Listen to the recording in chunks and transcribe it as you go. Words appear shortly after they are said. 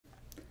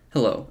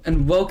Hello,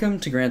 and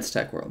welcome to Grant's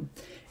Tech World.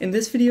 In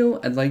this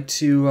video, I'd like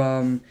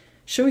to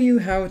show you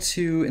how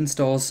to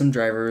install some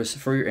drivers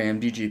for your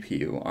AMD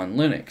GPU on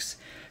Linux.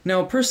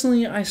 Now,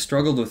 personally, I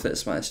struggled with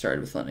this when I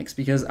started with Linux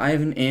because I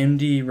have an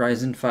AMD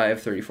Ryzen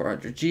 5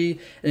 3400G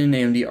and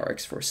an AMD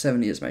RX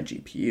 470 as my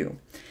GPU.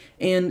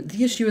 And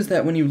the issue is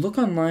that when you look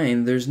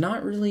online, there's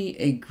not really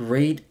a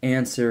great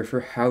answer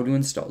for how to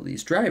install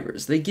these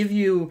drivers. They give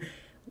you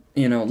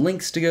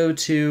links to go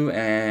to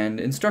and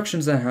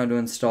instructions on how to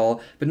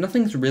install, but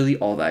nothing's really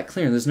all that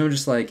clear. There's no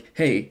just like,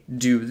 hey,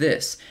 do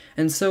this.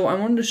 And so I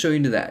wanted to show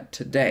you that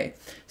today.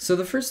 So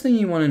the first thing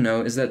you want to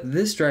know is that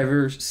this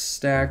driver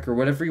stack, or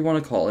whatever you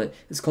want to call it,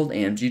 is called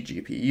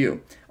AMDGPU.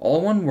 All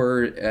one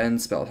word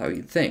and spelled how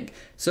you'd think.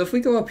 So if we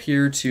go up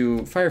here to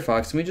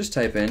Firefox and we just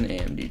type in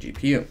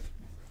AMDGPU,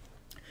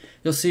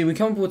 you'll see we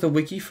come up with a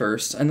wiki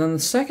first, and then the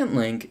second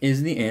link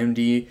is the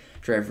AMD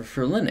driver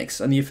for Linux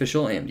on the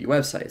official AMD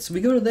website. So we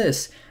go to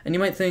this, and you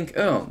might think,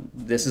 oh,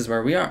 this is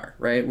where we are,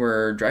 right?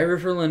 We're driver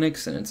for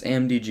Linux, and it's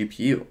AMD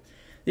GPU.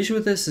 The issue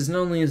with this is not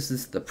only is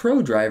this the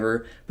Pro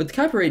driver, but the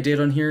copyright date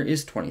on here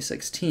is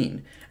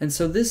 2016, and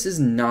so this is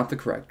not the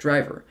correct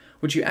driver.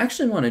 What you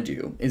actually want to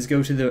do is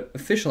go to the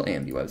official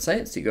AMD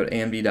website, so you go to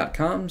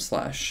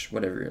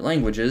amd.com/whatever your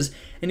language is,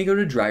 and you go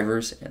to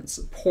drivers and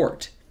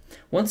support.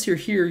 Once you're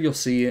here, you'll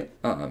see,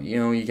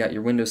 you got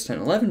your Windows 10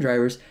 11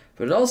 drivers,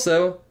 but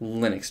also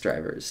Linux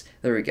drivers.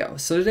 There we go.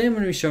 So today I'm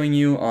going to be showing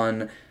you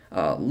on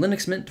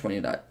Linux Mint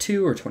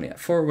 20.2 or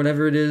 20.4,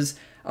 whatever it is,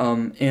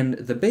 and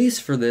the base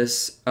for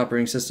this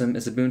operating system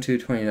is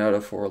Ubuntu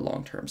 20.04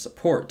 long-term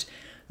support.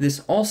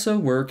 This also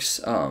works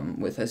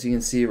with, as you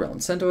can see, around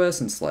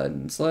CentOS and Sled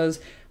and SLES,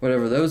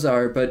 whatever those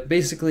are, but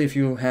basically if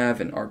you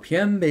have an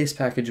RPM-based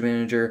package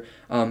manager,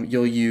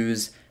 you'll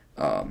use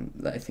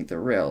I think the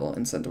Rail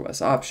and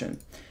CentOS option.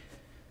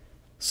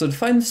 So to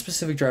find the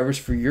specific drivers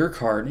for your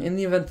card, in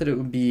the event that it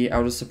would be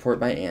out of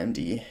support by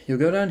AMD, you'll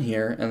go down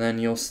here and then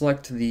you'll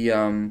select the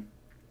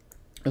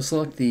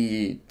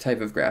type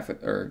of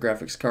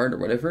graphics card or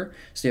whatever.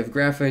 So you have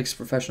graphics,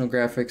 professional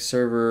graphics,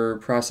 server,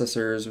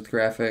 processors with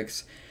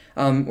graphics.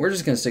 We're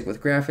just going to stick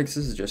with graphics. This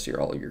is just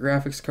all your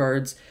graphics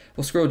cards.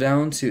 We'll scroll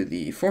down to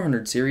the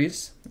 400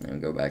 series, and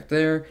go back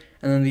there,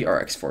 and then the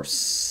RX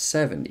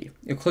 470.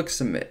 You'll click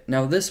Submit.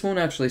 Now this won't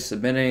actually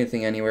submit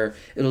anything anywhere,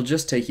 it'll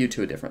just take you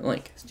to a different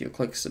link. So you'll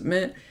click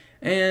Submit,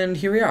 and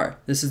here we are.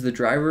 This is the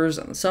drivers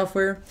and the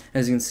software.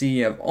 As you can see,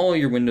 you have all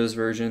your Windows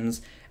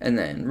versions, and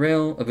then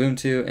Rail,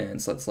 Ubuntu, and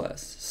SLES.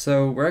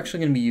 So we're actually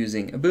going to be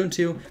using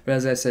Ubuntu, but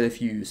as I said,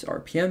 if you use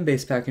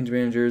RPM-based package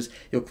managers,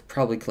 you'll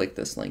probably click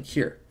this link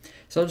here.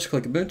 So I'll just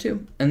click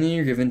Ubuntu, and then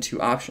you're given two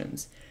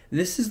options.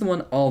 This is the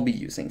one I'll be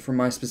using for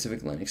my specific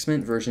Linux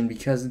Mint version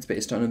because it's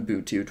based on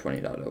Ubuntu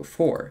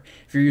 20.04.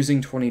 If you're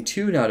using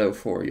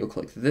 22.04, you'll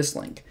click this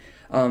link.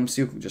 So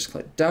you'll just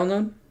click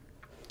Download,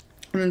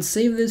 and then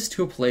save this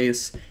to a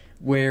place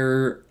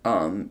where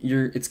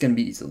it's going to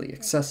be easily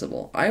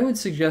accessible. I would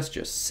suggest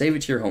just save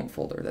it to your home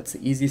folder. That's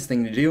the easiest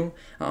thing to do.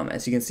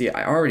 As you can see,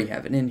 I already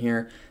have it in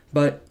here,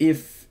 but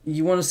if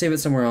you want to save it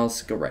somewhere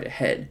else, go right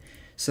ahead.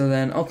 So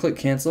then I'll click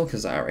Cancel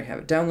because I already have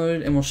it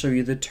downloaded, and we'll show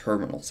you the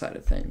terminal side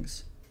of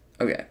things.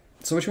 Okay,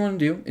 so what you want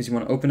to do is you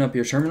want to open up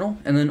your terminal,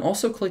 and then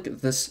also click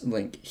this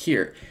link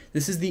here.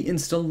 This is the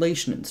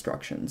installation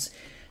instructions.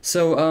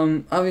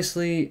 So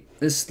obviously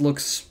this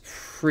looks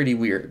pretty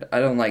weird.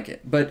 I don't like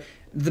it, but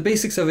the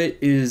basics of it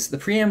is the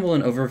preamble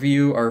and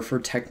overview are for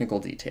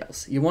technical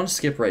details. You want to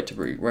skip right to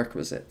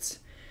prerequisites.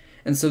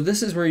 And so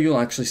this is where you'll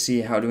actually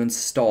see how to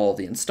install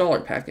the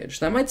installer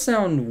package. That might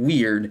sound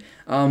weird,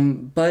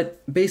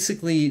 but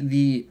basically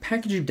the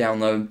package you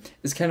download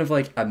is kind of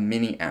like a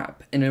mini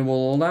app, and it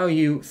will allow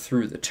you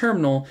through the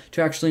terminal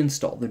to actually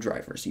install the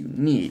drivers you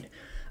need.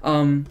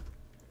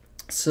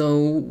 So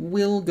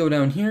we'll go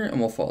down here and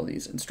we'll follow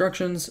these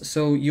instructions.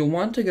 So you'll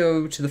want to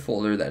go to the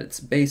folder that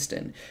it's based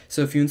in.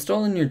 So if you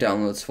install in your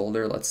downloads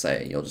folder, let's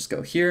say you'll just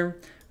go here,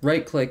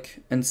 right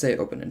click and say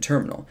open in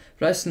terminal.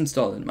 But I just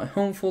installed it in my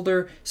home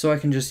folder, so I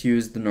can just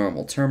use the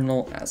normal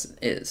terminal as it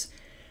is.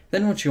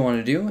 Then what you want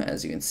to do,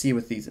 as you can see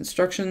with these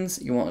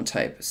instructions, you want to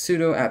type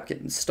sudo apt-get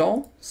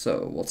install.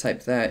 So we'll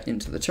type that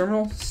into the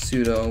terminal,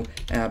 sudo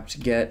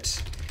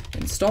apt-get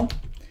install,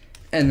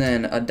 and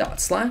then a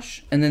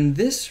 /, and then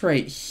this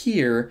right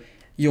here,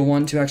 you'll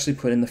want to actually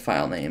put in the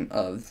file name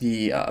of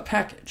the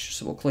package.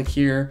 So we'll click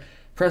here,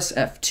 press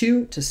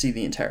F2 to see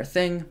the entire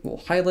thing, we'll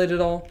highlight it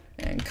all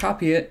and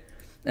copy it,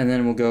 and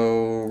then we'll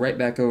go right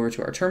back over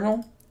to our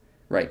terminal,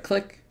 right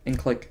click, and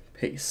click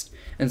paste.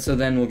 And so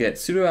then we'll get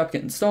sudo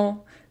apt-get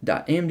install,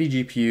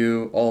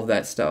 .amdgpu, all of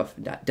that stuff,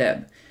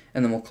 .deb.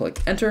 And then we'll click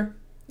enter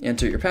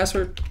your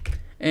password,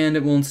 and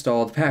it will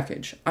install the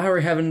package. I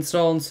already have it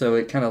installed, so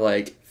it kind of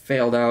like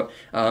failed out.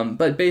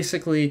 But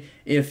basically,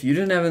 if you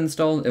didn't have it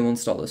installed, it will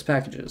install those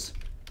packages.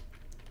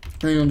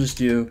 And then you'll just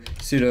do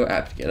sudo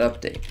apt-get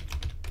update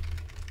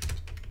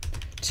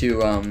to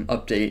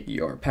update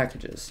your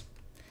packages.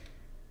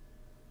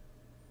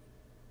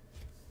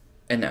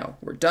 And now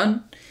we're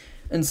done.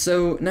 And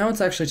so now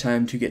it's actually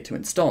time to get to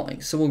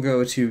installing. So we'll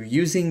go to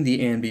using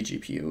the AMD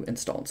GPU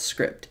installed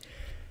script.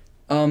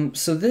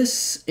 So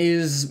this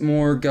is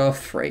more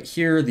guff right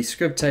here, the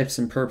script types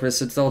and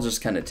purpose, it's all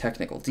just kind of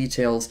technical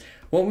details.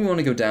 What we want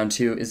to go down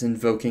to is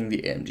invoking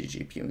the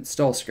AMDGPU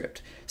install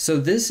script. So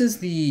this is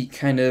the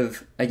kind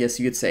of, I guess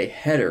you could say,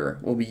 header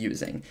we'll be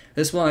using.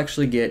 This will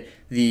actually get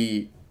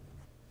the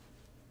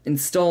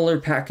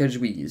installer package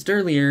we used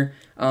earlier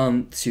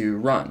to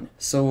run.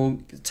 So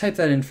we'll type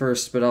that in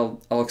first, but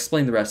I'll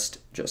explain the rest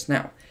just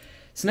now.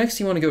 So next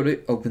you want to go to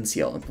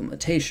OpenCL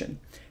implementation.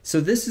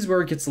 So this is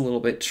where it gets a little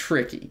bit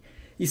tricky.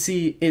 You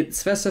see, it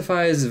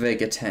specifies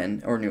Vega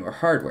 10 or newer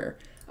hardware.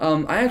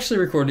 I actually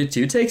recorded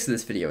 2 takes of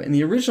this video. In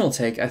the original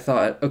take, I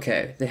thought,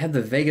 okay, they had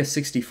the Vega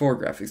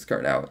 64 graphics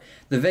card out.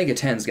 The Vega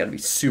 10's got to be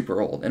super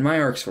old, and my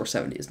RX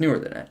 470 is newer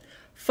than that.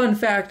 Fun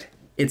fact,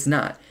 it's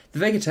not. The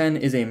Vega 10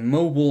 is a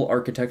mobile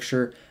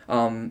architecture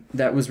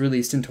that was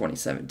released in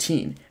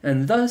 2017,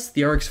 and thus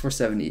the RX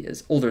 470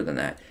 is older than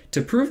that.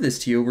 To prove this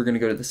to you, we're going to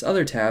go to this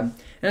other tab,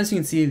 and as you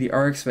can see, the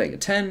RX Vega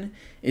 10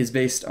 is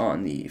based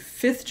on the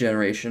 5th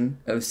generation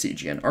of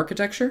CGN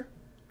architecture,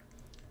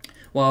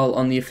 while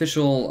on the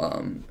official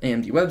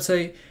AMD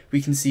website,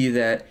 we can see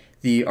that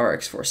the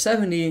RX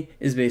 470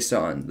 is based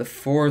on the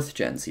 4th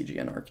gen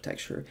CGN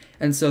architecture,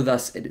 and so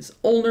thus it is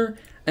older.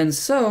 And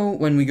so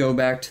when we go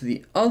back to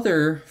the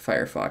other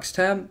Firefox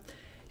tab,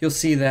 you'll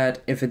see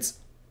that if it's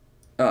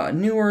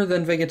newer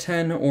than Vega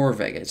 10 or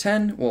Vega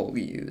 10, well,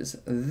 we use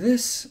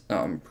this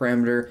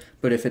parameter,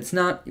 but if it's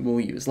not,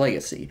 we'll use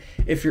legacy.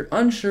 If you're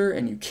unsure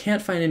and you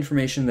can't find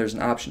information, there's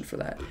an option for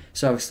that.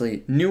 So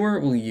obviously, newer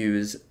will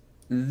use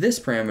this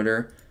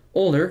parameter,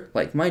 older,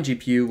 like my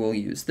GPU, will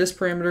use this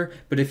parameter,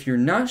 but if you're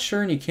not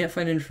sure and you can't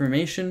find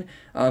information,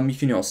 you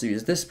can also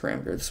use this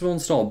parameter. This will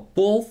install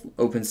both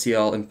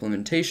OpenCL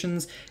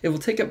implementations. It will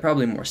take up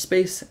probably more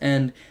space,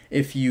 and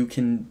if you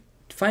can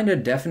find a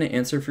definite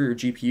answer for your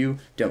GPU,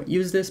 don't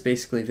use this.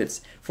 Basically, if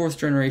it's 4th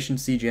generation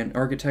CGN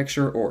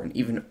architecture or an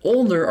even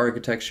older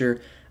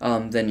architecture,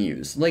 then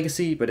use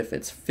legacy, but if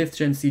it's 5th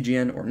gen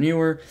CGN or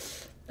newer,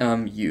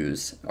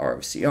 use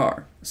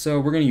ROCR. So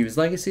we're going to use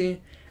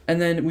legacy. And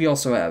then we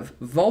also have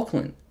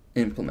Vulkan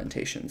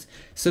implementations.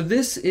 So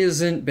this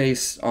isn't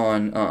based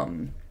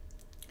on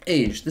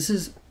age. This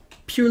is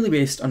purely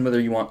based on whether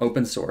you want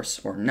open source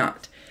or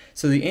not.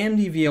 So the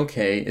AMD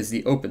VLK is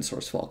the open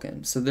source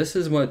Vulkan. So this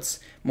is what's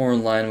more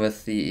in line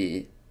with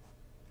the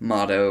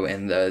motto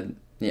and the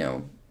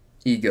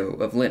ego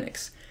of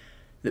Linux.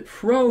 The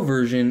Pro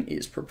version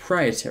is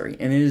proprietary,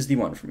 and it is the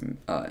one from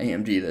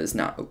AMD that is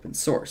not open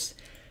source.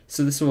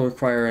 So this will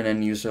require an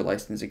end user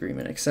license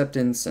agreement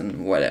acceptance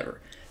and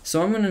whatever.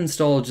 So I'm going to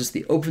install just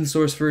the open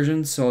source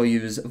version, so I'll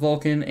use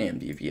Vulkan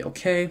AMD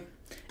VLK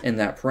and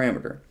that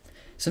parameter.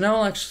 So now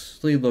I'll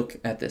actually look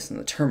at this in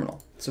the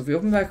terminal. So if we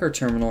open back our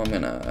terminal, I'm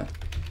going to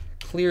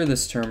clear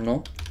this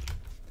terminal.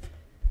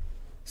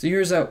 So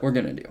here's what we're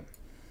going to do.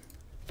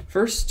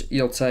 First,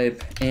 you'll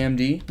type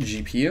AMD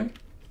GPU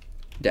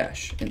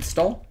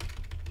 -install,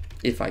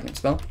 if I can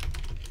spell.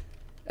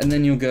 And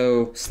then you'll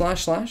go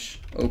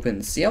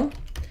 //OpenCL.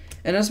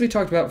 And as we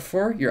talked about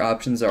before, your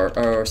options are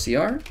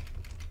ROCR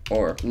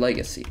or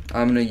legacy.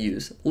 I'm going to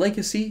use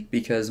legacy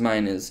because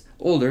mine is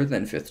older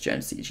than 5th gen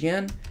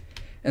CGN.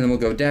 And then we'll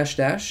go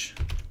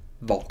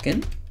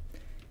 --Vulkan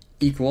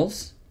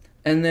equals.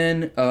 And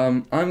then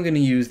I'm going to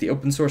use the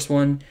open source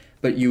one,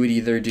 but you would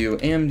either do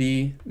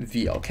AMD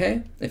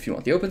VLK if you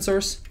want the open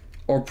source,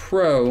 or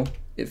Pro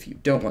if you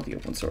don't want the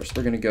open source.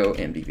 We're going to go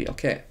AMD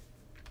VLK.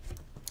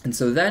 And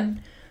so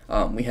then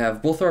we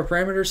have both our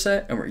parameters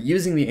set, and we're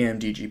using the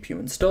AMD GPU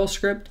install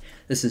script.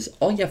 This is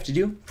all you have to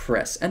do.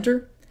 Press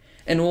enter,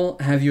 and we'll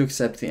have you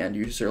accept the end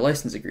user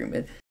license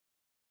agreement.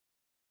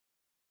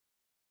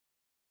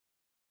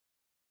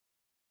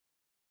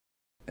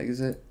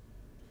 Exit.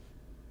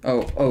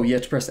 Oh, you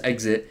have to press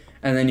exit,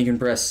 and then you can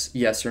press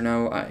yes or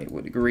no. I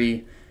would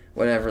agree.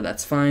 Whatever,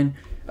 that's fine.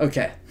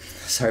 Okay,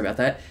 sorry about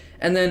that.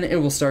 And then it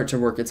will start to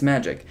work its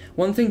magic.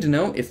 One thing to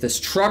note, if this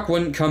truck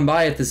wouldn't come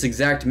by at this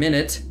exact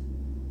minute,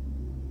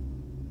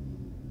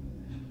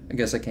 I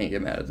guess I can't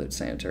get mad at the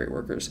sanitary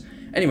workers.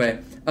 Anyway,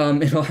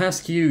 it'll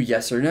ask you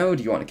yes or no.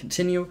 Do you want to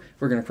continue?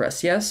 We're going to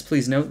press yes.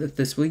 Please note that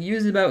this will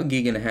use about 1.5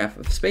 gigs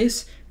of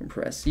space. And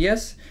press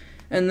yes,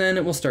 and then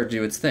it will start to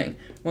do its thing.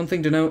 One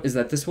thing to note is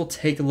that this will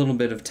take a little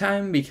bit of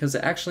time because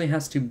it actually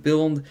has to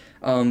build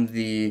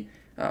the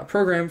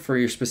program for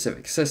your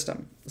specific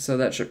system. So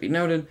that should be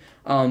noted.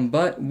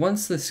 But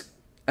once this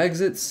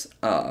exits,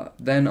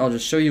 then I'll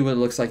just show you what it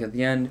looks like at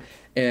the end,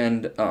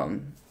 and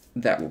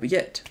that will be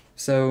it.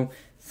 So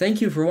thank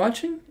you for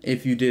watching.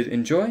 If you did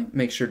enjoy,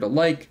 make sure to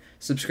like,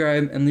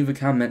 subscribe, and leave a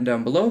comment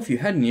down below if you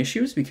had any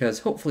issues, because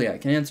hopefully I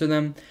can answer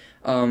them.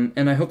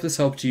 And I hope this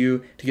helped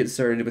you to get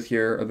started with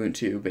your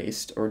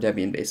Ubuntu-based or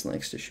Debian-based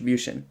Linux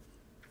distribution.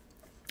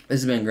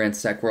 This has been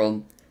Grant's Tech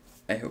World.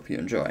 I hope you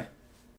enjoy.